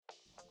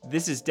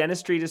This is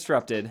Dentistry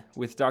Disrupted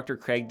with Dr.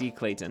 Craig D.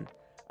 Clayton.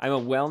 I'm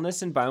a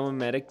wellness and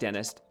biomimetic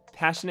dentist,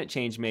 passionate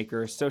change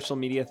maker, social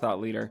media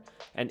thought leader,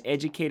 and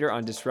educator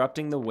on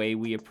disrupting the way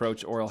we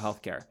approach oral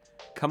healthcare.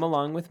 Come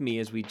along with me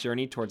as we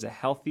journey towards a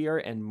healthier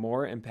and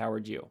more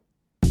empowered you.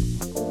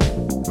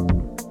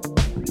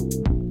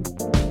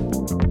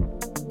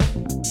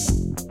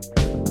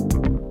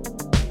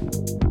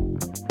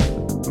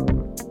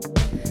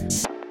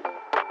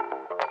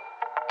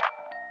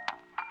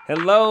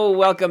 Hello,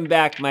 welcome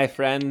back, my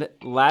friend.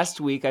 Last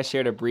week, I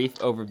shared a brief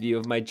overview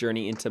of my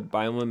journey into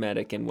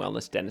biomimetic and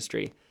wellness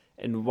dentistry,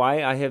 and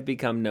why I have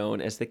become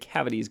known as the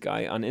Cavities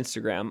guy on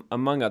Instagram,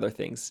 among other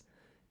things.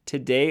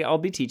 Today, I'll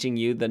be teaching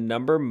you the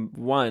number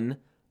one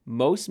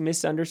most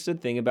misunderstood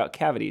thing about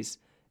cavities,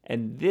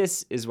 and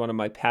this is one of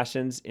my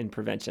passions in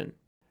prevention.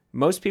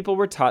 Most people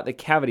were taught that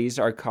cavities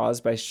are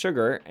caused by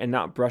sugar and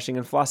not brushing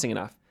and flossing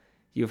enough.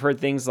 You've heard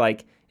things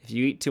like, if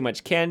you eat too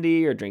much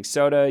candy or drink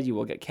soda, you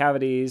will get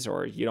cavities,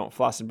 or you don't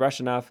floss and brush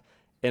enough.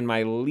 And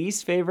my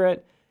least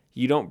favorite,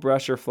 you don't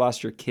brush or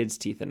floss your kids'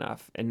 teeth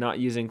enough, and not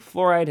using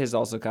fluoride has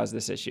also caused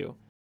this issue.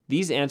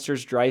 These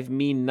answers drive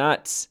me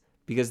nuts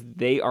because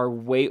they are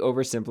way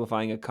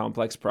oversimplifying a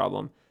complex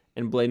problem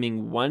and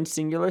blaming one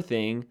singular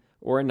thing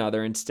or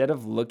another instead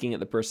of looking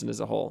at the person as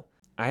a whole.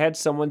 I had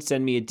someone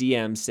send me a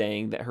DM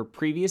saying that her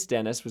previous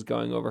dentist was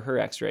going over her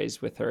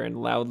x-rays with her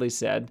and loudly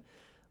said,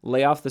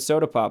 "Lay off the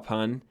soda pop,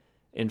 hun,"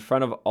 in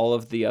front of all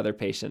of the other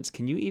patients.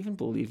 Can you even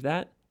believe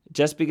that?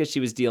 Just because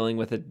she was dealing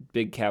with a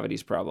big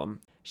cavities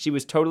problem. She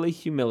was totally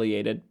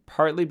humiliated,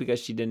 partly because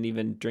she didn't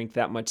even drink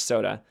that much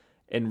soda,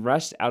 and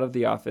rushed out of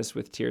the office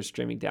with tears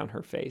streaming down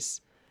her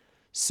face.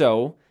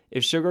 So,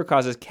 if sugar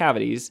causes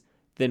cavities,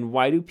 then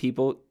why do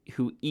people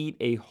who eat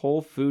a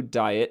whole food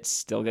diet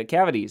still get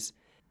cavities?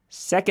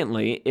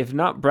 Secondly, if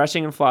not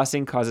brushing and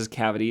flossing causes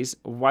cavities,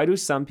 why do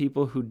some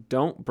people who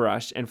don't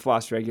brush and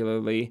floss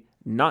regularly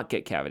not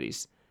get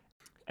cavities?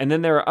 And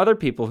then there are other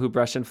people who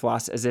brush and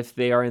floss as if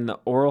they are in the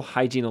oral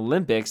hygiene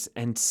Olympics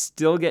and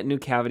still get new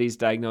cavities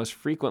diagnosed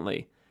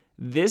frequently.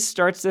 This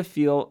starts to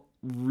feel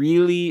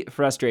really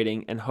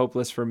frustrating and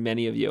hopeless for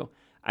many of you.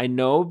 I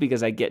know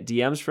because I get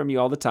DMs from you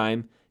all the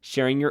time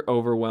sharing your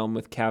overwhelm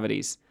with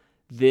cavities.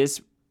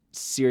 This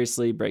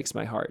seriously breaks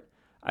my heart.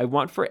 I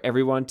want for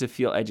everyone to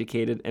feel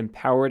educated,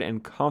 empowered,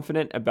 and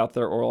confident about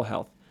their oral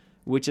health,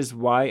 which is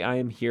why I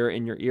am here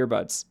in your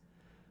earbuds.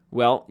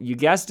 Well, you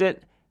guessed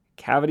it.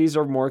 Cavities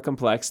are more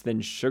complex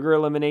than sugar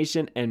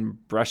elimination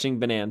and brushing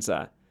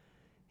bonanza.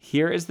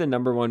 Here is the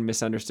number one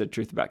misunderstood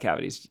truth about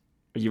cavities.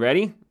 Are you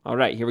ready? All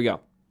right, here we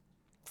go.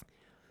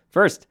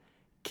 First,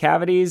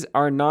 cavities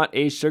are not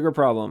a sugar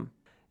problem.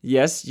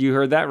 Yes, you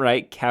heard that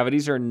right.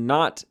 Cavities are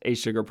not a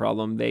sugar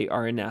problem. They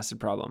are an acid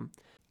problem.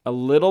 A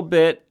little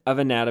bit of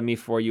anatomy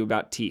for you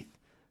about teeth.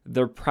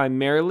 They're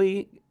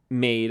primarily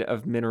made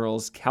of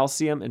minerals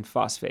calcium and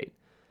phosphate.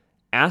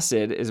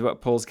 Acid is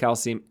what pulls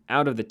calcium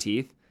out of the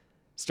teeth,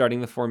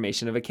 starting the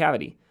formation of a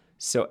cavity.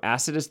 So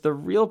acid is the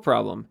real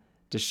problem.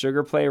 Does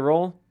sugar play a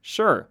role?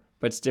 Sure,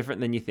 but it's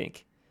different than you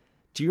think.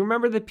 Do you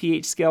remember the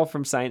pH scale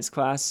from science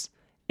class?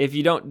 If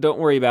you don't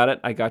worry about it.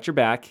 I got your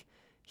back.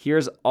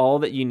 Here's all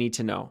that you need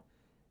to know.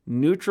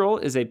 Neutral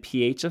is a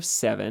pH of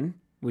 7,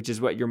 which is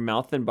what your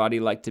mouth and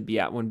body like to be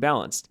at when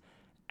balanced.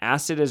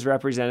 Acid is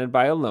represented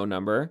by a low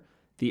number.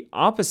 The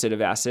opposite of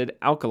acid,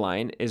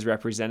 alkaline, is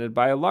represented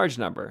by a large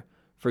number.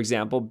 For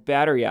example,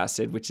 battery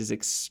acid, which is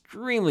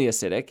extremely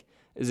acidic,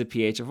 is a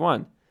pH of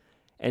 1.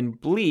 And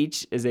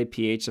bleach is a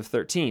pH of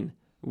 13,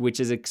 which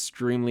is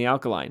extremely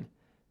alkaline.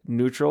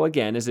 Neutral,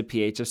 again, is a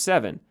pH of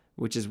 7,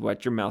 which is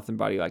what your mouth and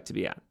body like to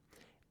be at.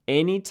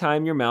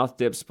 Anytime your mouth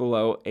dips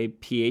below a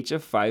pH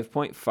of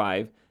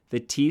 5.5, the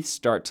teeth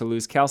start to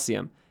lose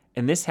calcium.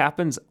 And this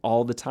happens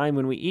all the time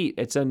when we eat.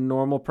 It's a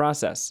normal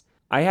process.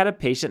 I had a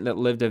patient that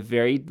lived a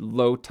very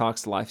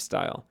low-tox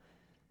lifestyle,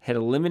 had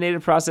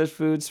eliminated processed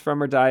foods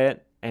from her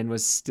diet, and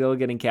was still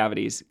getting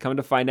cavities. Come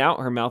to find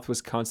out, her mouth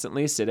was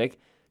constantly acidic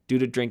due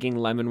to drinking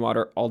lemon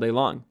water all day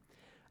long.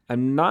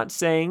 I'm not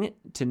saying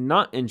to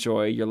not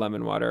enjoy your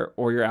lemon water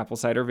or your apple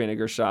cider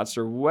vinegar shots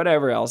or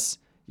whatever else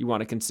you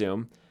want to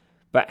consume,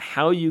 but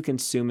how you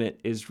consume it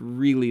is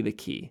really the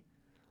key.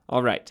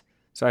 All right,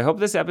 so I hope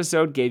this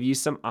episode gave you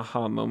some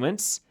aha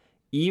moments.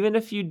 Even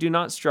if you do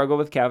not struggle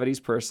with cavities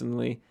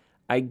personally,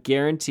 I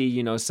guarantee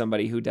you know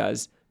somebody who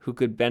does, who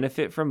could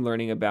benefit from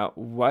learning about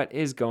what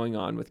is going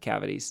on with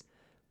cavities.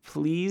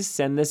 Please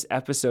send this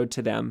episode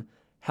to them.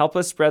 Help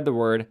us spread the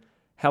word.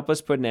 Help us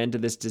put an end to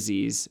this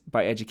disease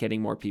by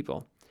educating more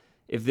people.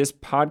 If this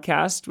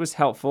podcast was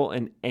helpful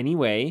in any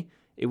way,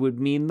 it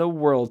would mean the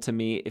world to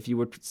me if you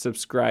would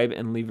subscribe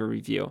and leave a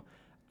review.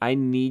 I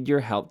need your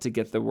help to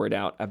get the word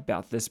out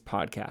about this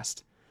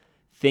podcast.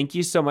 Thank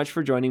you so much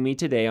for joining me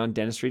today on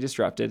Dentistry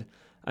Disrupted.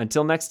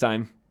 Until next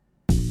time.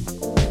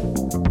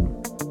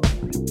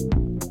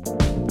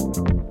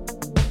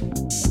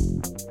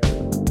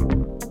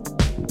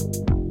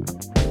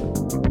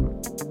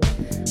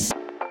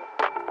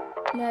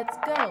 Let's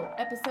go.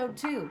 Episode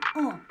 2.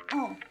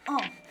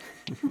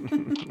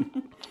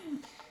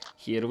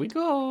 Here we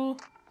go.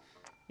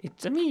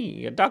 It's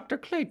me, Dr.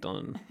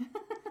 Clayton.